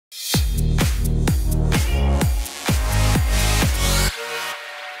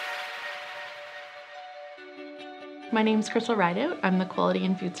My name is Crystal Rideout. I'm the Quality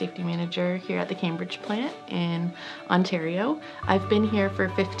and Food Safety Manager here at the Cambridge plant in Ontario. I've been here for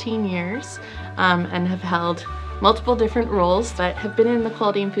 15 years and have held multiple different roles, but have been in the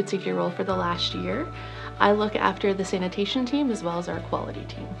Quality and Food Safety role for the last year. I look after the sanitation team as well as our quality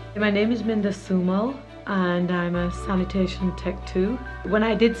team. My name is Minda Sumal and I'm a sanitation tech too. When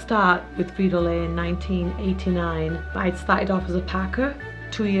I did start with Frito-Lay in 1989, I started off as a packer.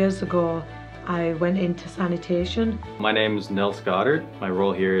 2 years ago, I went into sanitation. My name is Nils Goddard. My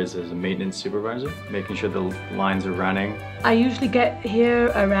role here is as a maintenance supervisor, making sure the lines are running. I usually get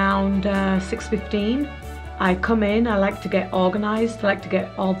here around 6:15. I come in, I like to get organized. I like to get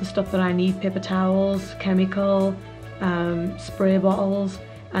all the stuff that I need, paper towels, chemical, spray bottles,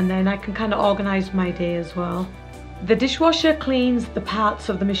 and then I can kind of organize my day as well. The dishwasher cleans the parts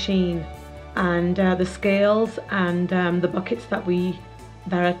of the machine and the scales and the buckets that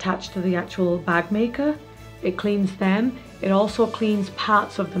are attached to the actual bag maker. It cleans them. It also cleans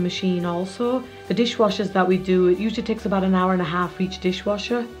parts of the machine also. The dishwashers that we do, it usually takes about an hour and a half for each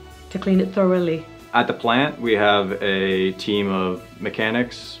dishwasher to clean it thoroughly. At the plant, we have a team of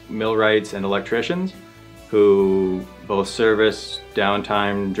mechanics, millwrights, and electricians who both service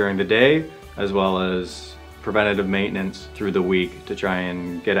downtime during the day as well as preventative maintenance through the week to try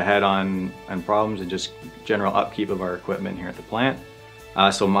and get ahead on problems and just general upkeep of our equipment here at the plant.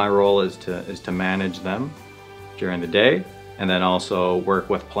 So my role is to manage them during the day and then also work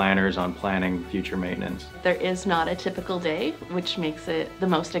with planners on planning future maintenance. There is not a typical day, which makes it the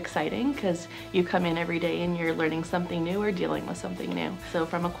most exciting because you come in every day and you're learning something new or dealing with something new. So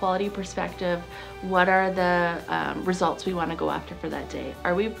from a quality perspective, what are the results we want to go after for that day?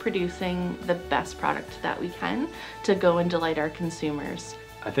 Are we producing the best product that we can to go and delight our consumers?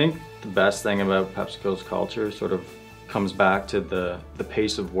 I think the best thing about PepsiCo's culture sort of comes back to the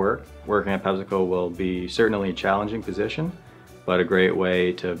pace of work. Working at PepsiCo will be certainly a challenging position, but a great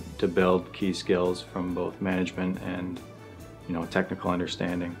way to build key skills from both management and technical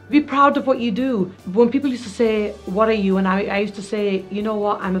understanding. Be proud of what you do. When people used to say, what are you? And I used to say, you know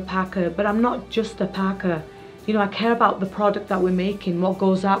what, I'm a packer, but I'm not just a packer. I care about the product that we're making, what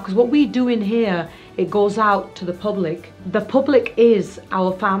goes out, because what we do in here, it goes out to the public. The public is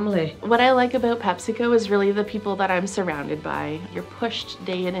our family. What I like about PepsiCo is really the people that I'm surrounded by. You're pushed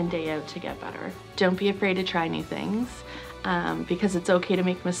day in and day out to get better. Don't be afraid to try new things because it's okay to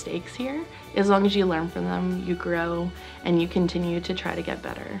make mistakes here. As long as you learn from them, you grow and you continue to try to get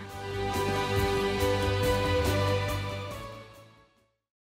better.